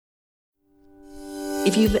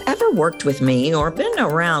If you've ever worked with me or been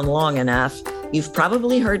around long enough, you've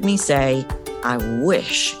probably heard me say, I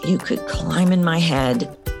wish you could climb in my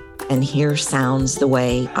head and hear sounds the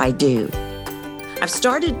way I do. I've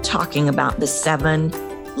started talking about the 7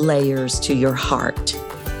 layers to your heart.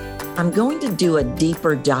 I'm going to do a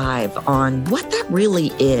deeper dive on what that really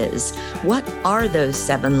is. What are those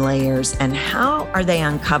 7 layers and how are they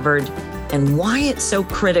uncovered and why it's so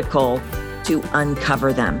critical to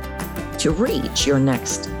uncover them to reach your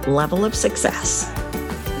next level of success.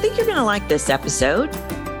 I think you're going to like this episode,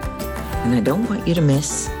 and I don't want you to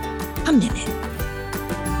miss a minute.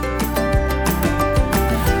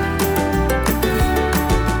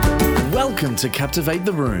 Welcome to Captivate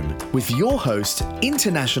the Room with your host,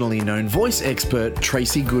 internationally known voice expert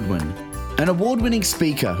Tracy Goodwin, an award-winning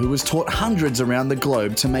speaker who has taught hundreds around the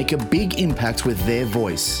globe to make a big impact with their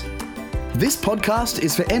voice. This podcast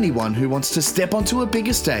is for anyone who wants to step onto a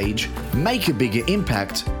bigger stage, make a bigger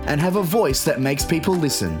impact, and have a voice that makes people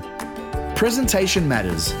listen. Presentation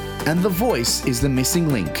matters, and the voice is the missing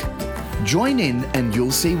link. Join in and you'll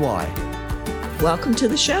see why. Welcome to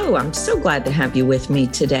the show. I'm so glad to have you with me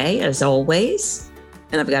today, as always.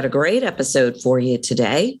 And I've got a great episode for you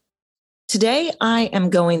today. Today, I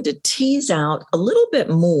am going to tease out a little bit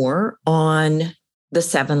more on the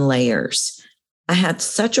 7 layers. I had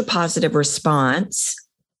such a positive response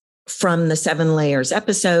from the 7 layers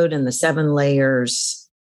episode and the 7 layers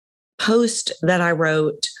post that I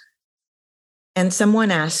wrote. And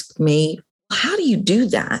someone asked me, how do you do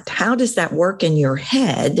that? How does that work in your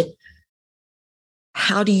head?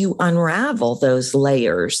 How do you unravel those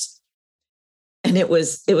layers? And it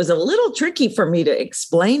was a little tricky for me to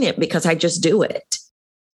explain it because I just do it.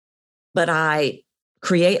 But I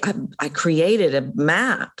created a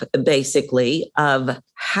map basically of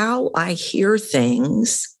how I hear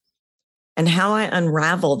things and how I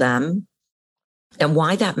unravel them and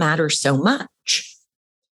why that matters so much.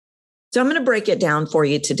 So I'm going to break it down for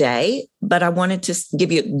you today, but I wanted to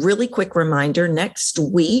give you a really quick reminder. Next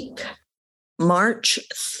week, March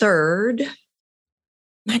 3rd,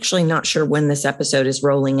 I'm actually not sure when this episode is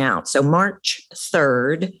rolling out. So March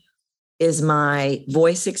 3rd is my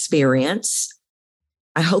voice experience.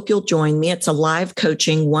 I hope you'll join me. It's a live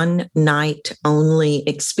coaching, 1 night only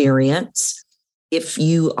experience. If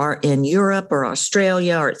you are in Europe or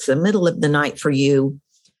Australia, or it's the middle of the night for you,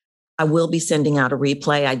 I will be sending out a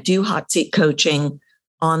replay. I do hot seat coaching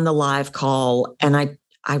on the live call, and I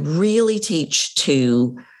really teach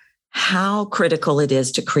to how critical it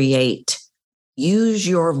is to use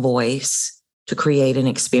your voice to create an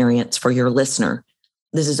experience for your listener.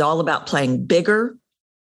 This is all about playing bigger.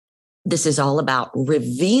 This is all about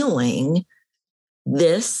revealing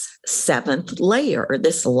this 7th layer,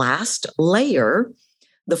 this last layer,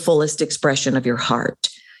 the fullest expression of your heart.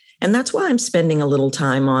 And that's why I'm spending a little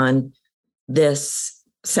time on this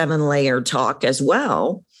 7-layer talk as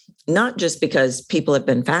well, not just because people have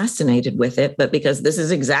been fascinated with it, but because this is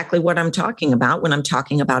exactly what I'm talking about when I'm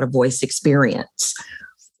talking about a voice experience.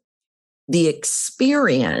 The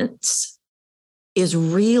experience is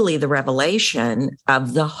really the revelation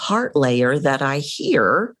of the heart layer that I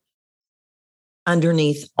hear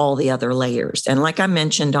underneath all the other layers. And like I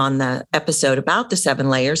mentioned on the episode about the 7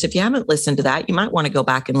 layers, if you haven't listened to that, you might want to go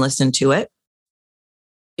back and listen to it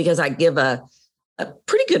because I give a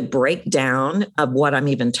pretty good breakdown of what I'm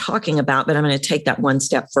even talking about, but I'm going to take that one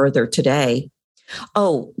step further today.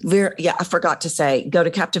 I forgot to say, go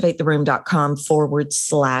to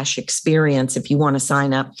captivatetheroom.com/experience if you want to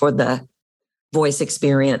sign up for the voice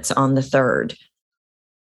experience on the 3rd.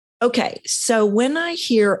 Okay, so when I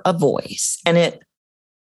hear a voice, and it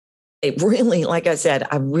really, like I said,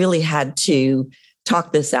 I really had to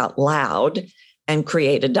talk this out loud and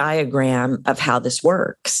create a diagram of how this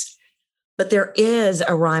works. But there is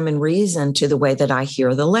a rhyme and reason to the way that I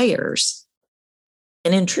hear the layers.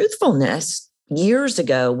 And in truthfulness, years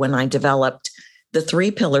ago, when I developed the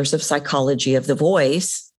 3 pillars of psychology of the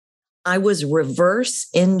voice, I was reverse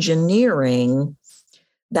engineering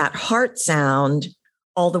that heart sound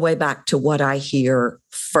all the way back to what I hear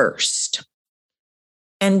first.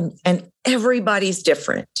 And everybody's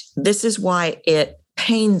different. This is why it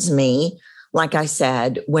pains me, like I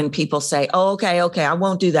said, when people say, okay, I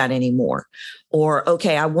won't do that anymore. Or,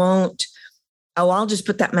 okay, I'll just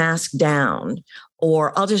put that mask down.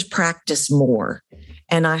 Or I'll just practice more.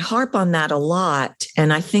 And I harp on that a lot.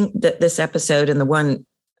 And I think that this episode and the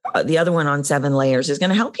other one on 7 layers is going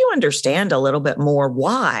to help you understand a little bit more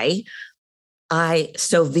why I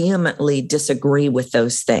so vehemently disagree with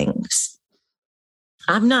those things.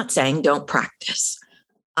 I'm not saying don't practice.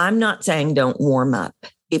 I'm not saying don't warm up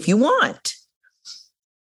if you want.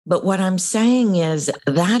 But what I'm saying is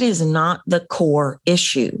that is not the core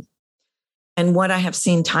issue. And what I have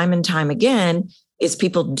seen time and time again is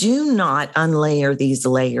people do not unlayer these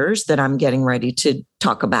layers that I'm getting ready to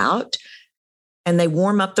talk about, and they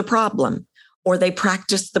warm up the problem or they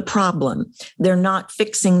practice the problem. They're not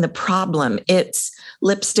fixing the problem. It's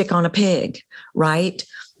lipstick on a pig, right?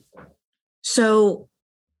 So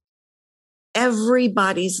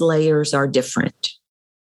everybody's layers are different.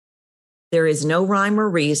 There is no rhyme or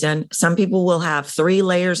reason. Some people will have 3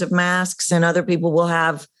 layers of masks and other people will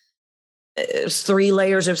have 3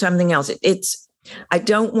 layers of something else. I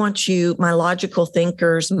don't want you, my logical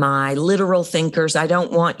thinkers, my literal thinkers, I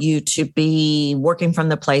don't want you to be working from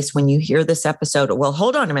the place when you hear this episode. Well,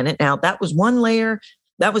 hold on a minute now. That was one layer.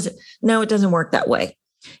 No, it doesn't work that way.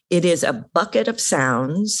 It is a bucket of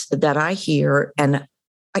sounds that I hear and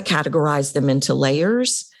I categorize them into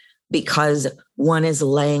layers because one is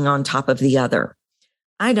laying on top of the other.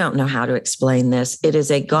 I don't know how to explain this. It is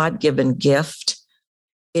a God-given gift.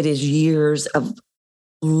 It is years of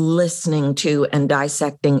listening to and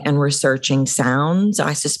dissecting and researching sounds,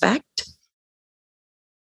 I suspect.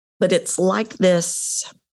 But it's like this.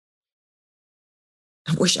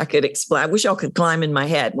 I wish I could explain. I wish y'all could climb in my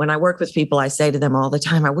head. When I work with people, I say to them all the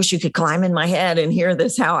time, I wish you could climb in my head and hear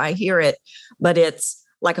this, how I hear it. But it's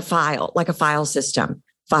like a file system.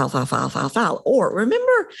 File. Or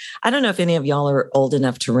remember, I don't know if any of y'all are old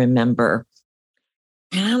enough to remember,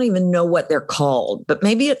 and I don't even know what they're called, but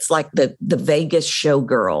maybe it's like the Vegas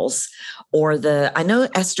Showgirls or I know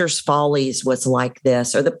Esther's Follies was like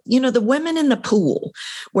this, or the women in the pool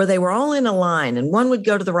where they were all in a line and one would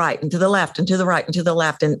go to the right and to the left and to the right and to the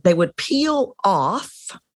left, and they would peel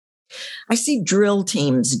off. I see drill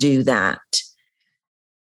teams do that.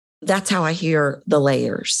 That's how I hear the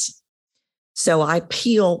layers. So I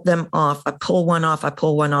peel them off. I pull one off. I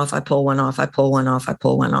pull one off. I pull one off. I pull one off. I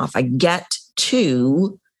pull one off. I get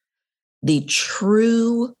to the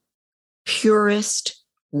true, purest,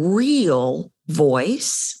 real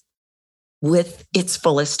voice with its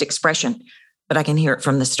fullest expression. But I can hear it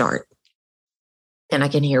from the start and I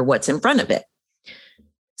can hear what's in front of it.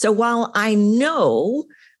 So while I know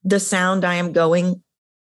the sound I am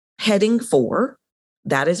heading for,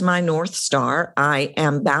 that is my North Star. I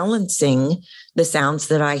am balancing the sounds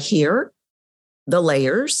that I hear, the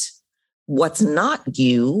layers, what's not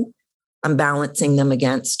you. I'm balancing them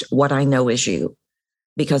against what I know is you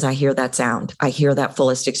because I hear that sound. I hear that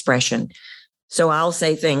fullest expression. So I'll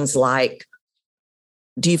say things like,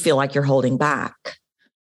 do you feel like you're holding back?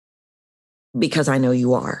 Because I know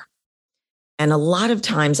you are. And a lot of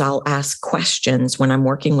times I'll ask questions when I'm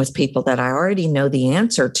working with people that I already know the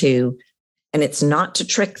answer to. And it's not to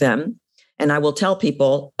trick them. And I will tell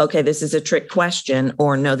people, okay, this is a trick question,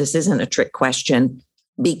 or no, this isn't a trick question,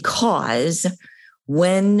 because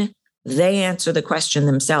when they answer the question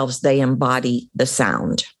themselves, they embody the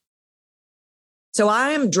sound. So I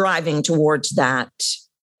am driving towards that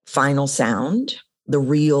final sound,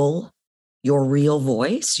 your real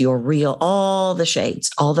voice, all the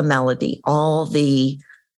shades, all the melody, all the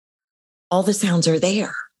sounds are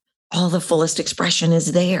there. All the fullest expression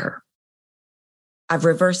is there. I've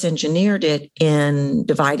reverse engineered it in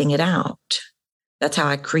dividing it out. That's how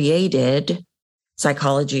I created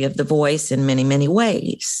psychology of the voice in many, many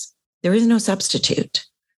ways. There is no substitute.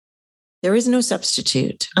 There is no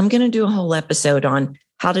substitute. I'm going to do a whole episode on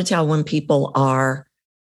how to tell when people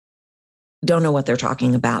don't know what they're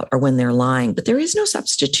talking about or when they're lying, but there is no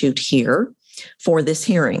substitute here for this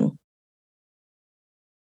hearing.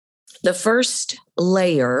 The first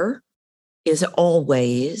layer is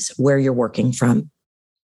always where you're working from.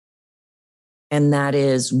 And that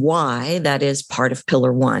is why that is part of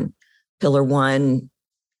Pillar 1. Pillar 1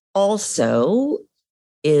 also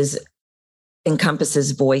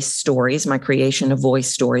encompasses voice stories, my creation of voice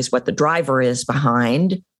stories, what the driver is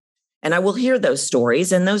behind. And I will hear those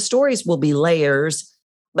stories, and those stories will be layers,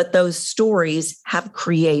 but those stories have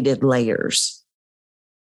created layers.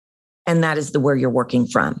 And that is where you're working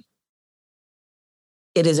from.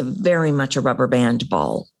 It is very much a rubber band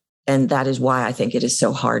ball. And that is why I think it is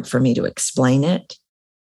so hard for me to explain it.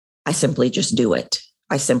 I simply just do it.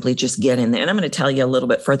 I simply just get in there. And I'm going to tell you a little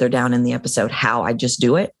bit further down in the episode how I just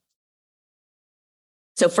do it.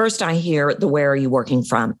 So first I hear the where are you working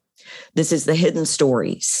from? This is the hidden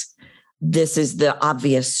stories. This is the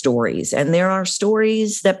obvious stories. And there are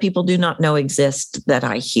stories that people do not know exist that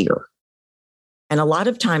I hear. And a lot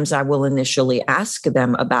of times I will initially ask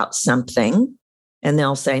them about something and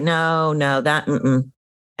they'll say, no, that,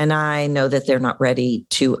 And I know that they're not ready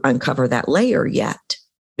to uncover that layer yet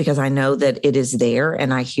because I know that it is there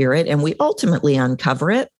and I hear it and we ultimately uncover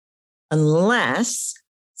it unless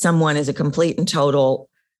someone is a complete and total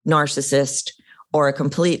narcissist or a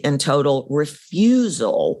complete and total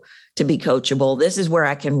refusal to be coachable. This is where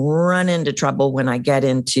I can run into trouble when I get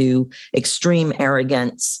into extreme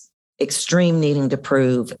arrogance, extreme needing to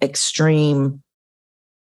prove, extreme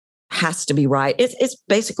has to be right. It's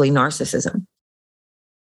basically narcissism.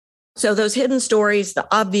 So those hidden stories, the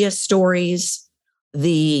obvious stories,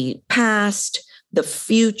 the past, the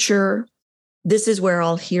future, this is where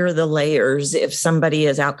I'll hear the layers. If somebody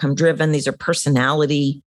is outcome driven, these are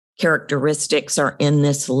personality characteristics are in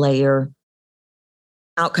this layer.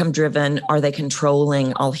 Outcome driven, are they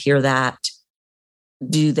controlling? I'll hear that.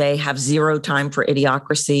 Do they have zero time for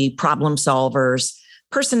idiocracy, problem solvers,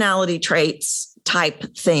 personality traits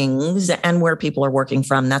type things, and where people are working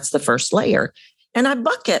from? That's the first layer. And I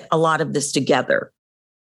bucket a lot of this together.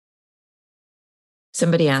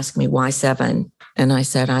 Somebody asked me why 7, and I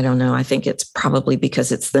said, I don't know. I think it's probably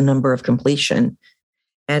because it's the number of completion.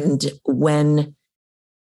 And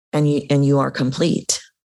you are complete.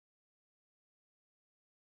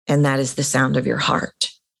 And that is the sound of your heart.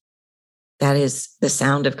 That is the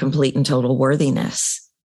sound of complete and total worthiness,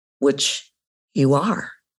 which you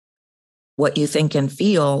are. What you think and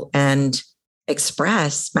feel and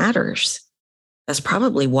express matters. That's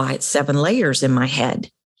probably why it's 7 layers in my head.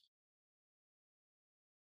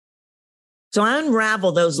 So I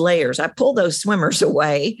unravel those layers. I pull those swimmers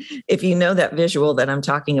away, if you know that visual that I'm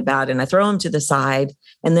talking about, and I throw them to the side,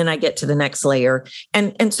 and then I get to the next layer.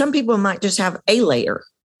 And some people might just have a layer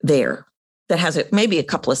there that has maybe a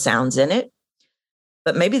couple of sounds in it,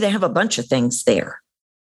 but maybe they have a bunch of things there,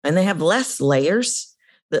 and they have less layers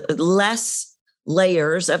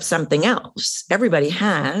of something else. Everybody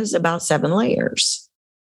has about 7 layers.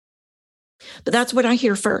 But that's what I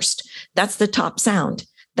hear first. That's the top sound.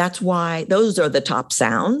 That's why those are the top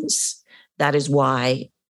sounds. That is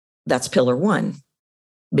why that's pillar 1.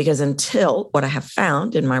 Because until what I have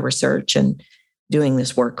found in my research and doing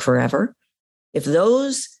this work forever, if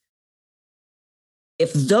those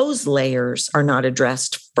layers are not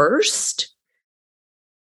addressed first,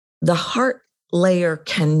 the heart layer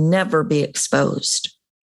can never be exposed,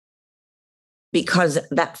 because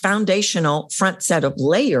that foundational front set of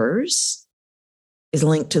layers is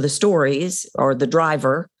linked to the stories or the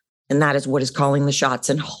driver, and that is what is calling the shots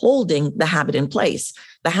and holding the habit in place.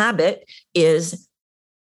 The habit is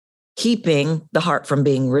keeping the heart from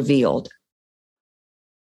being revealed.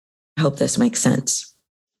 I hope this makes sense.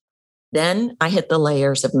 Then I hit the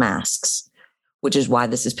layers of masks, which is why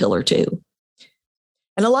this is pillar 2.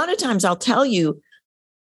 And a lot of times I'll tell you,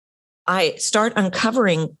 I start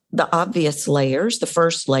uncovering the obvious layers, the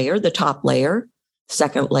first layer, the top layer,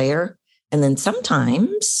 second layer, and then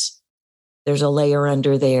sometimes there's a layer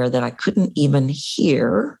under there that I couldn't even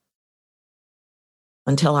hear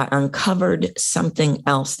until I uncovered something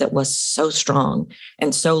else that was so strong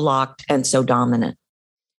and so locked and so dominant.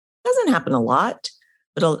 Doesn't happen a lot,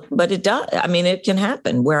 but it does. I mean, it can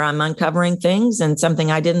happen where I'm uncovering things and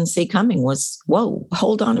something I didn't see coming was, whoa,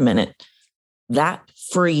 hold on a minute. That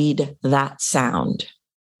freed that sound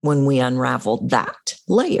when we unraveled that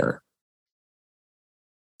layer.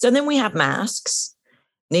 So then we have masks,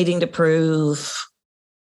 needing to prove,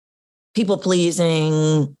 people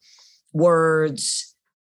pleasing, words,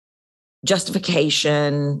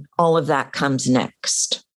 justification, all of that comes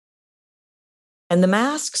next. And the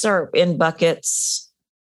masks are in buckets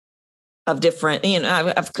of different,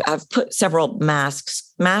 I've put several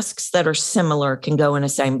masks that are similar can go in the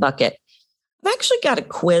same bucket. I've actually got a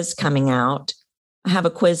quiz coming out. I have a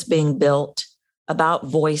quiz being built about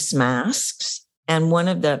voice masks. And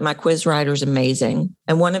my quiz writer is amazing.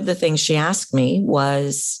 And one of the things she asked me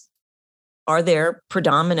was, are there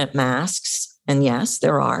predominant masks? And yes,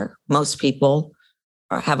 there are. Most people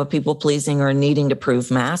have a people pleasing or a needing to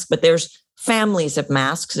prove mask, but there's families of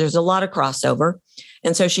masks. There's a lot of crossover.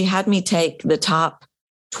 And so she had me take the top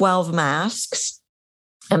 12 masks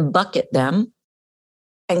and bucket them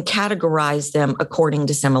and categorize them according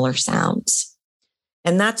to similar sounds.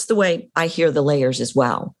 And that's the way I hear the layers as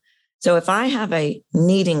well. So if I have a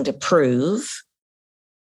needing to prove,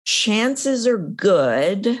 chances are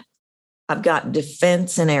good I've got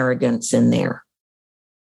defense and arrogance in there.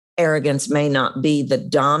 Arrogance may not be the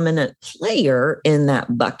dominant player in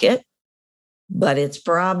that bucket, but it's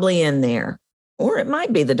probably in there. Or it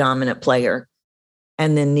might be the dominant player.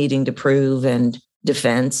 And then needing to prove and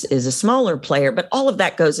defense is a smaller player, but all of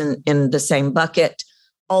that goes in the same bucket.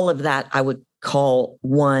 All of that I would call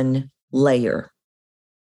one layer.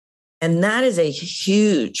 And that is a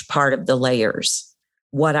huge part of the layers,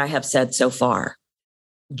 what I have said so far.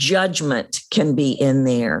 Judgment can be in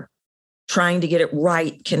there. Trying to get it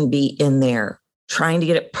right can be in there. trying to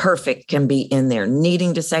get it perfect can be in there,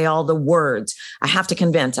 needing to say all the words. I have to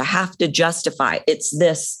convince, I have to justify. It's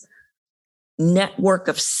this network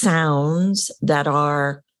of sounds that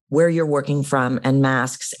are where you're working from and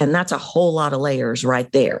masks. And that's a whole lot of layers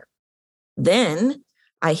right there. Then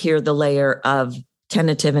I hear the layer of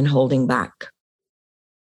tentative and holding back.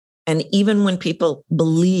 And even when people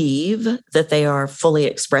believe that they are fully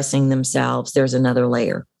expressing themselves, there's another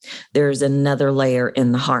layer. There's another layer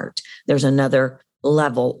in the heart. There's another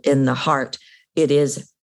level in the heart. It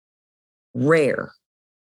is rare.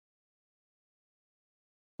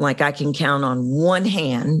 Like I can count on one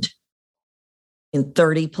hand in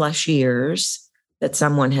 30 plus years that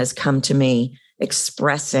someone has come to me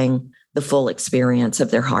expressing the full experience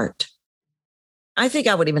of their heart. I think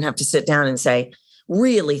I would even have to sit down and say,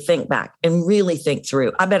 really think back and really think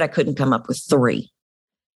through. I bet I couldn't come up with 3.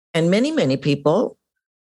 And many, many people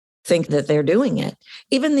think that they're doing it.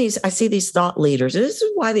 Even I see these thought leaders. This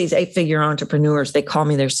is why these 8-figure entrepreneurs, they call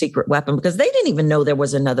me their secret weapon, because they didn't even know there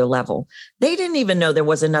was another level. They didn't even know there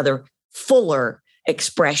was another fuller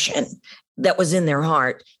expression that was in their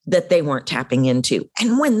heart that they weren't tapping into.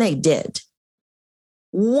 And when they did,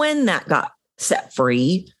 when that got set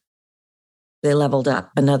free, they leveled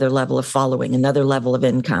up another level of following, another level of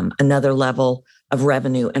income, another level of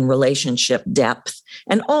revenue and relationship depth,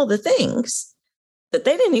 and all the things that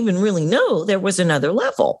they didn't even really know there was another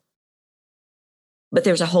level. But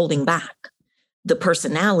there's a holding back. The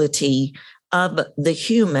personality of the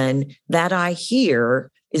human that I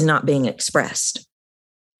hear is not being expressed.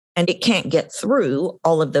 And it can't get through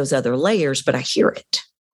all of those other layers, but I hear it.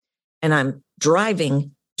 And I'm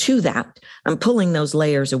driving to that. I'm pulling those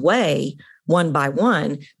layers away one by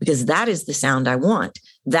one, because that is the sound I want.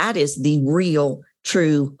 That is the real,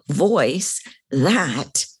 true voice.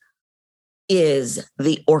 That is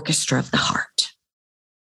the orchestra of the heart.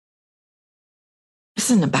 This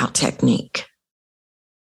isn't about technique.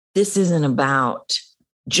 This isn't about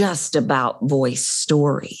just about voice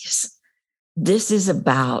stories. This is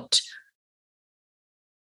about,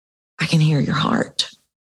 I can hear your heart.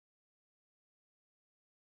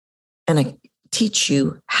 And I teach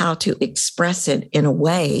you how to express it in a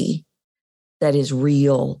way that is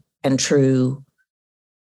real and true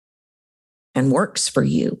and works for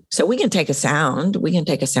you. So we can take a sound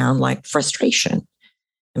like frustration.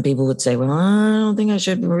 And people would say, well, I don't think I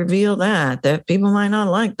should reveal that people might not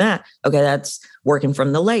like that. Okay, that's working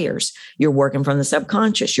from the layers. You're working from the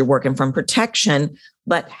subconscious. You're working from protection.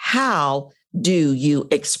 But how do you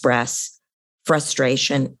express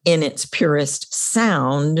frustration in its purest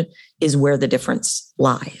sound is where the difference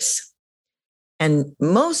lies. And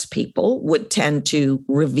most people would tend to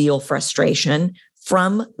reveal frustration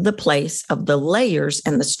from the place of the layers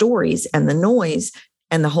and the stories and the noise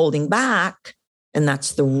and the holding back. And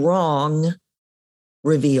that's the wrong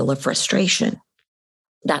reveal of frustration.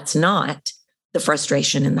 That's not the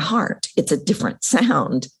frustration in the heart. It's a different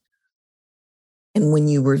sound. And when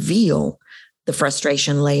you reveal the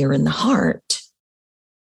frustration layer in the heart,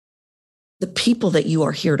 the people that you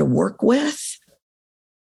are here to work with,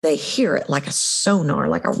 they hear it like a sonar,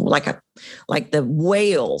 like the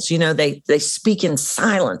whales, they speak in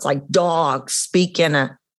silence, like dogs speak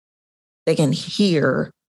they can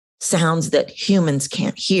hear sounds that humans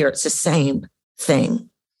can't hear. It's the same thing.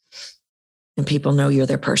 And people know you're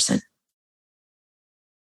their person.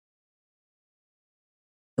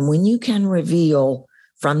 And when you can reveal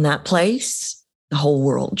from that place, the whole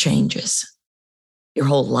world changes. Your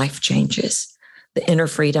whole life changes. The inner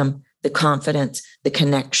freedom, the confidence, the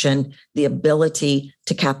connection, the ability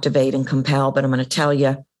to captivate and compel. But I'm going to tell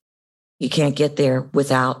you, you can't get there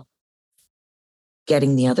without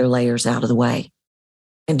getting the other layers out of the way.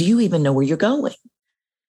 And do you even know where you're going?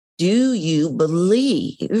 Do you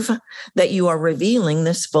believe that you are revealing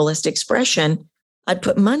this fullest expression? I'd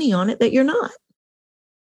put money on it that you're not.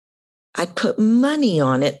 I'd put money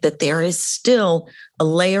on it that there is still a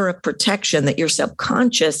layer of protection that your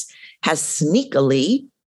subconscious has sneakily,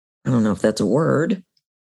 I don't know if that's a word,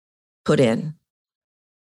 put in.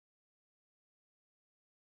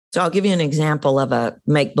 So I'll give you an example of a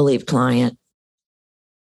make-believe client.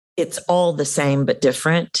 It's all the same, but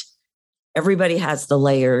different. Everybody has the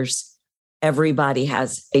layers. Everybody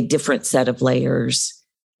has a different set of layers.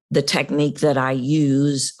 The technique that I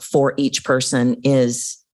use for each person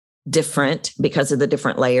is different because of the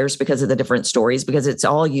different layers, because of the different stories, because it's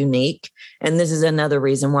all unique. And this is another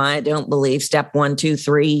reason why I don't believe step 1, 2,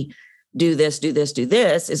 3, do this, do this, do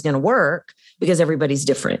this is going to work, because everybody's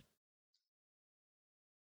different.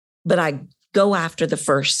 But I go after the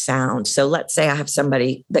first sound. So let's say I have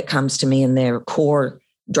somebody that comes to me and their core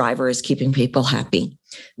driver is keeping people happy.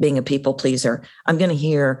 being a people pleaser, I'm going to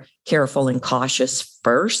hear careful and cautious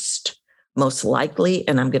first, most likely.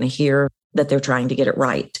 And I'm going to hear that they're trying to get it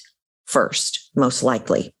right first, most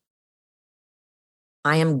likely.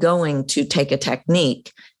 I am going to take a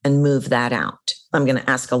technique and move that out. I'm going to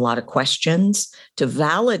ask a lot of questions to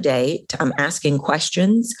validate. I'm asking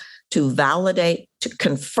questions to validate, to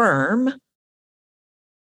confirm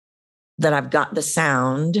that I've got the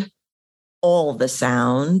sound, all the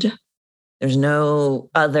sound. There's no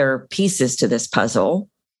other pieces to this puzzle.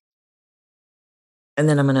 And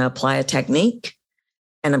then I'm going to apply a technique,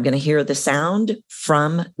 and I'm going to hear the sound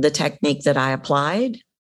from the technique that I applied.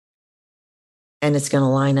 And it's going to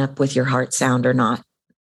line up with your heart sound or not.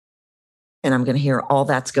 And I'm going to hear all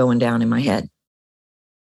that's going down in my head.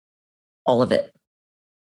 All of it.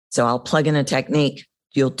 So I'll plug in a technique.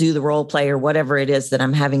 You'll do the role play or whatever it is that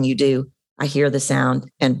I'm having you do. I hear the sound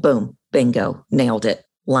and boom, bingo, nailed it,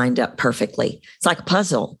 lined up perfectly. It's like a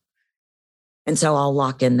puzzle. And so I'll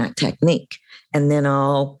lock in that technique. And then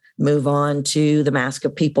I'll move on to the mask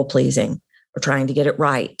of people pleasing or trying to get it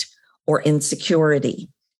right or insecurity.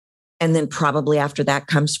 And then probably after that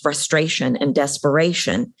comes frustration and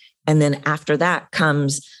desperation. And then after that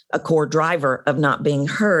comes a core driver of not being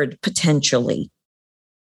heard potentially.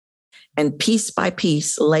 And piece by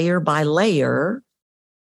piece, layer by layer,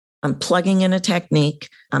 I'm plugging in a technique.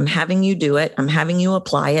 I'm having you do it. I'm having you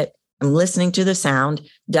apply it. I'm listening to the sound.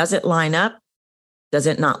 Does it line up? Does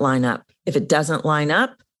it not line up? If it doesn't line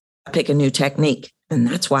up, I pick a new technique. And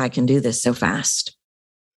that's why I can do this so fast.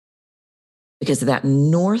 Because of that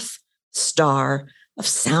North Star of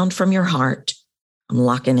sound from your heart, I'm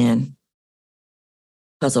locking in.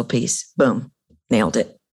 Puzzle piece. Boom. Nailed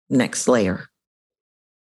it. Next layer.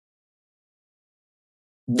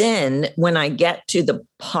 Then when I get to the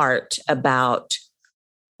part about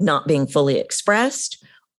not being fully expressed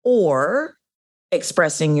or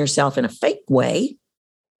expressing yourself in a fake way,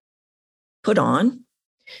 put on,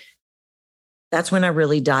 that's when I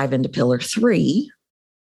really dive into pillar 3.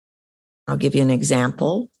 I'll give you an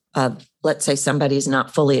example of, let's say somebody's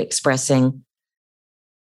not fully expressing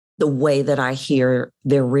the way that I hear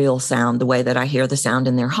their real sound, the way that I hear the sound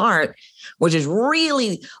in their heart, which is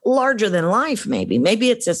really larger than life, maybe.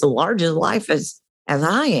 Maybe it's as large as life as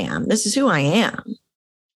I am. This is who I am.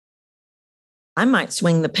 I might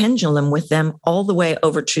swing the pendulum with them all the way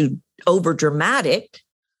over to over dramatic,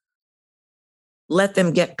 let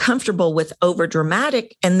them get comfortable with over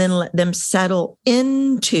dramatic, and then let them settle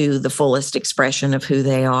into the fullest expression of who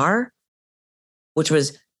they are, which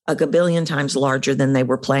was a gabillion times larger than they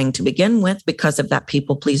were playing to begin with because of that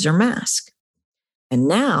people pleaser mask. And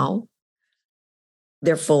now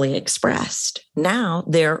they're fully expressed. Now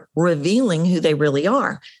they're revealing who they really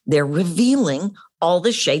are. They're revealing all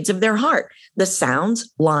the shades of their heart. The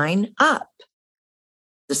sounds line up.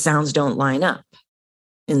 The sounds don't line up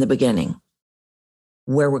in the beginning.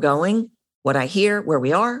 Where we're going, what I hear, where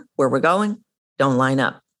we are, where we're going, don't line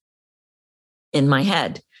up. In my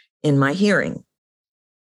head, in my hearing.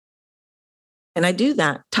 And I do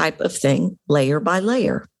that type of thing layer by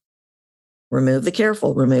layer. Remove the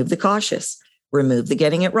careful, remove the cautious, remove the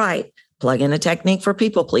getting it right, plug in a technique for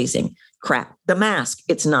people pleasing, crack the mask.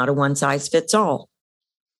 It's not a one size fits all.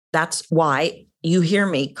 That's why you hear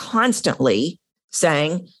me constantly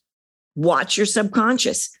saying, watch your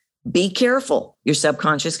subconscious. Be careful. Your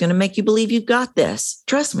subconscious is going to make you believe you've got this.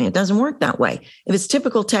 Trust me, it doesn't work that way. If it's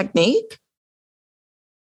typical technique,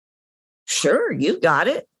 sure, you've got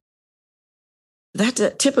it. That's a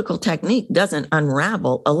typical technique doesn't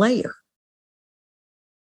unravel a layer.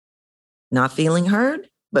 Not feeling heard?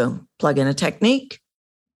 Boom. Plug in a technique.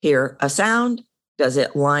 Hear a sound. Does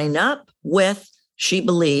it line up with she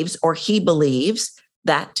believes or he believes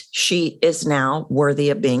that she is now worthy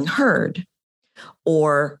of being heard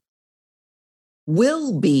or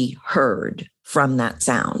will be heard from that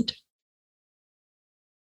sound?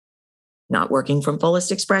 Not working from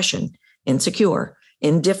fullest expression, insecure,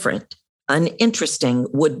 indifferent, uninteresting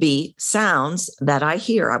would be sounds that I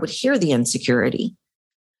hear. I would hear the insecurity.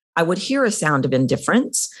 I would hear a sound of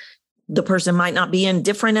indifference. The person might not be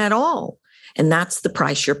indifferent at all. And that's the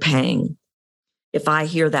price you're paying. If I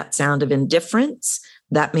hear that sound of indifference,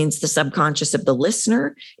 that means the subconscious of the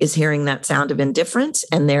listener is hearing that sound of indifference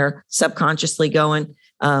and they're subconsciously going,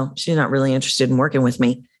 oh, she's not really interested in working with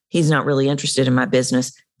me. He's not really interested in my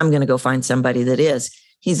business. I'm going to go find somebody that is.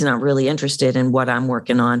 He's not really interested in what I'm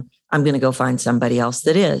working on. I'm going to go find somebody else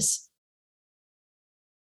that is.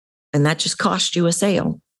 And that just cost you a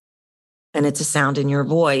sale. And it's a sound in your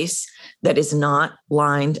voice that is not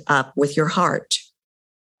lined up with your heart.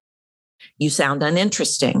 You sound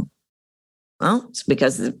uninteresting. Well, it's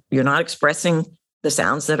because you're not expressing the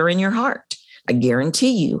sounds that are in your heart. I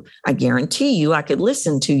guarantee you, I could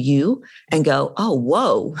listen to you and go, oh,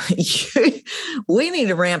 whoa, we need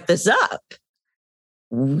to ramp this up.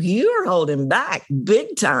 You're holding back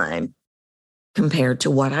big time compared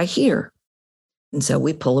to what I hear. And so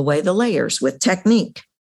we pull away the layers with technique.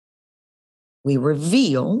 We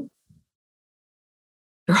reveal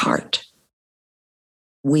your heart.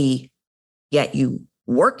 We get you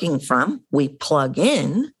working from, we plug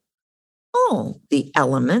in all the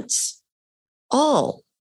elements, all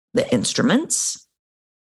the instruments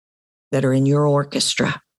that are in your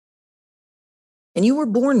orchestra. And you were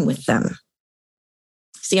born with them.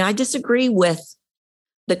 See, I disagree with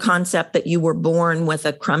the concept that you were born with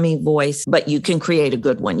a crummy voice, but you can create a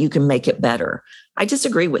good one. You can make it better. I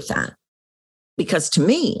disagree with that because to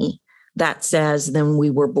me, that says then we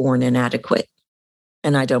were born inadequate.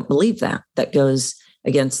 And I don't believe that. That goes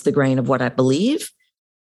against the grain of what I believe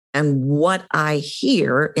and what I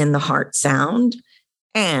hear in the heart sound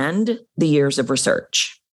and the years of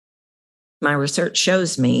research. My research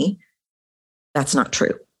shows me that's not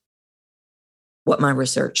true. What my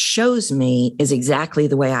research shows me is exactly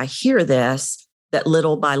the way I hear this, that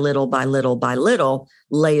little by little by little by little,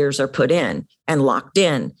 layers are put in and locked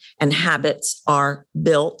in, and habits are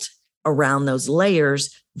built around those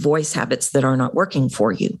layers, voice habits that are not working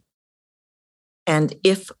for you. And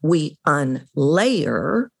if we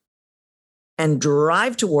unlayer and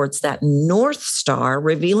drive towards that North Star,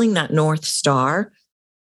 revealing that North Star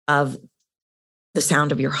of the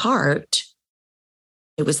sound of your heart,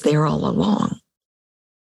 it was there all along.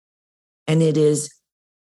 And it is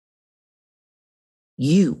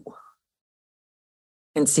you.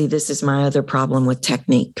 And see, this is my other problem with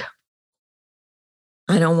technique.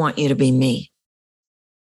 I don't want you to be me.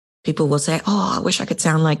 People will say, oh, I wish I could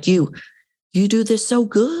sound like you. You do this so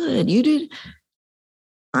good. You do.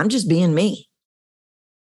 I'm just being me.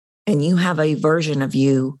 And you have a version of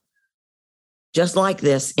you just like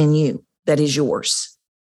this in you that is yours.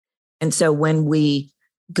 And so when we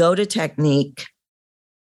go to technique,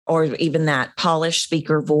 or even that polished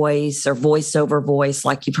speaker voice or voiceover voice,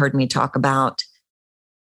 like you've heard me talk about,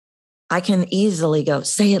 I can easily go,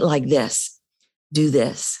 say it like this, do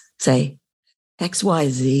this, say X, Y,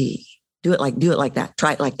 Z, do it like that,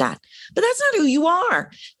 try it like that. But that's not who you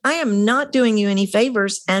are. I am not doing you any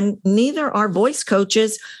favors, and neither are voice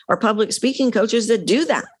coaches or public speaking coaches that do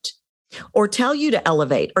that, or tell you to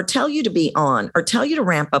elevate, or tell you to be on, or tell you to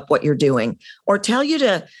ramp up what you're doing, or tell you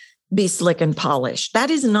to be slick and polished. That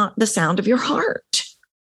is not the sound of your heart.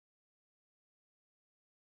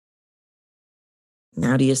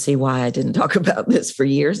 Now, do you see why I didn't talk about this for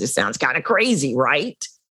years? It sounds kind of crazy, right?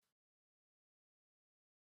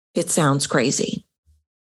 It sounds crazy.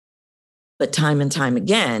 But time and time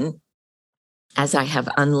again, as I have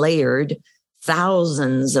unlayered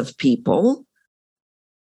thousands of people,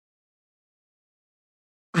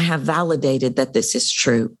 I have validated that this is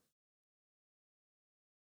true.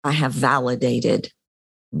 I have validated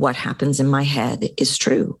what happens in my head is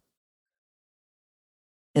true.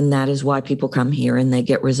 And that is why people come here and they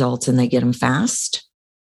get results and they get them fast.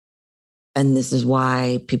 And this is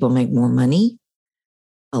why people make more money,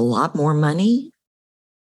 a lot more money.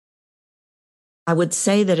 I would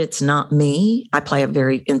say that it's not me. I play a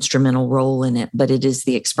very instrumental role in it, but it is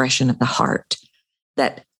the expression of the heart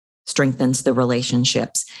that strengthens the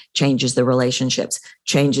relationships, changes the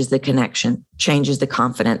connection, changes the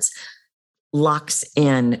confidence, locks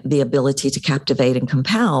in the ability to captivate and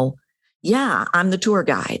compel. Yeah, I'm the tour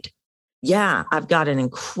guide. Yeah, I've got an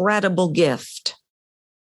incredible gift.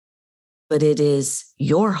 But it is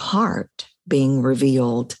your heart being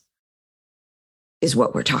revealed is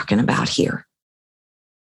what we're talking about here.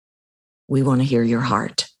 We want to hear your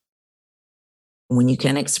heart. When you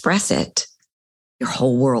can express it, your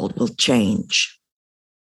whole world will change.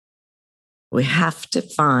 We have to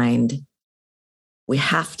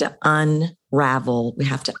unravel, we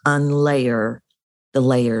have to unlayer the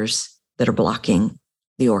layers that are blocking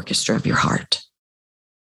the orchestra of your heart.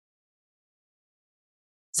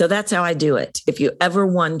 So that's how I do it. If you ever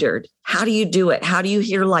wondered, how do you do it? How do you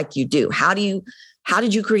hear like you do? How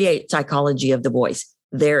did you create Psychology of the Voice?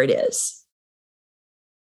 There it is.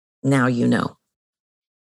 Now you know.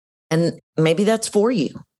 And maybe that's for you.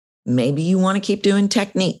 Maybe you want to keep doing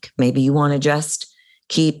technique. Maybe you want to just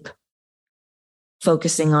keep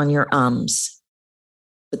focusing on your ums.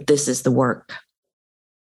 But this is the work.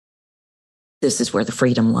 This is where the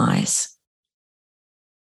freedom lies.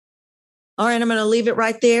 All right, I'm going to leave it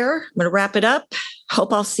right there. I'm going to wrap it up.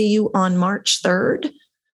 Hope I'll see you on March 3rd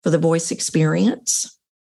for the voice experience.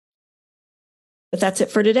 But that's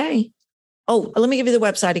it for today. Oh, let me give you the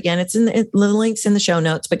website again. It's in the links in the show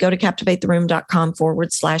notes, but go to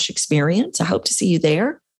captivatetheroom.com/experience. I hope to see you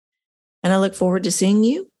there. And I look forward to seeing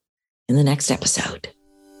you in the next episode.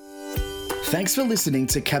 Thanks for listening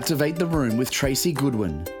to Captivate the Room with Tracy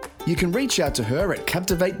Goodwin. You can reach out to her at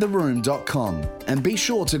captivatetheroom.com and be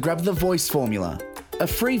sure to grab the Voice Formula, a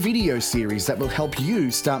free video series that will help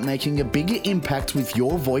you start making a bigger impact with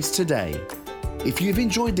your voice today. If you've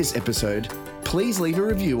enjoyed this episode, please leave a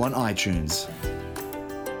review on iTunes.